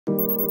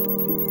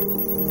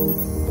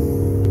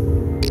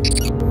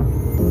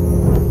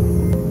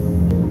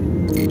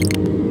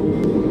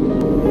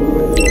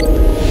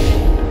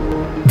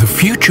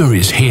future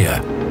is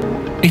here.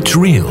 It's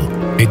real,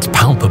 it's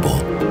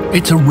palpable,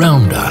 it's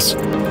around us.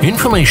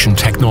 Information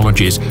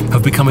technologies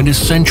have become an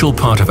essential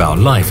part of our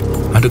life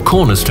and a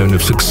cornerstone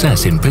of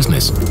success in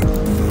business.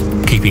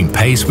 Keeping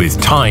pace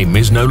with time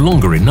is no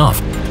longer enough.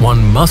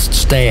 One must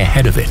stay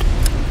ahead of it.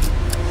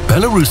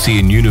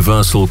 Belarusian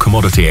Universal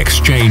Commodity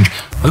Exchange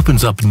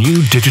opens up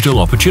new digital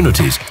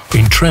opportunities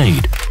in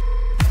trade,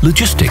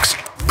 logistics,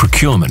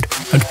 procurement,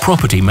 and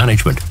property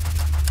management.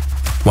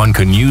 One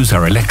can use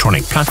our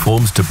electronic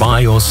platforms to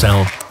buy or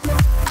sell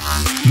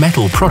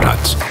metal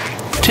products,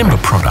 timber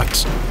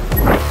products,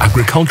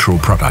 agricultural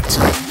products,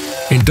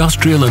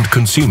 industrial and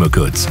consumer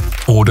goods,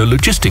 order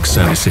logistics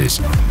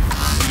services,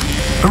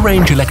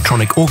 arrange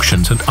electronic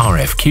auctions and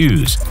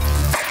RFQs,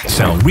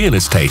 sell real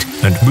estate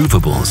and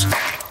movables.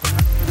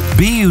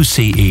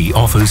 BUCE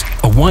offers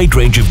a wide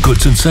range of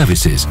goods and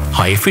services,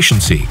 high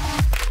efficiency,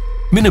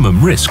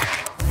 minimum risk,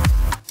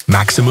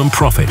 maximum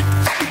profit.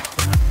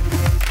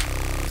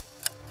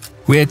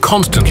 We're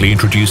constantly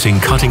introducing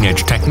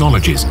cutting-edge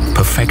technologies,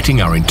 perfecting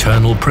our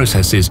internal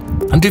processes,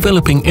 and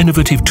developing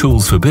innovative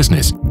tools for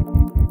business.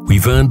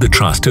 We've earned the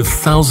trust of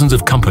thousands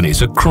of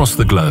companies across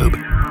the globe.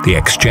 The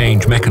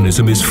exchange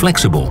mechanism is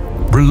flexible,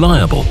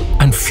 reliable,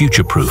 and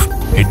future-proof.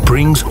 It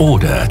brings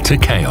order to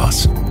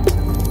chaos.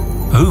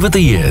 Over the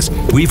years,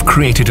 we've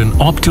created an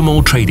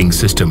optimal trading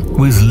system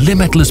with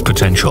limitless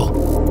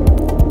potential.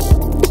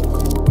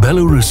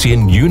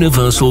 Belarusian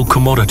Universal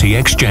Commodity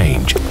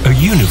Exchange, a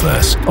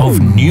universe of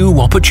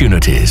new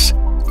opportunities.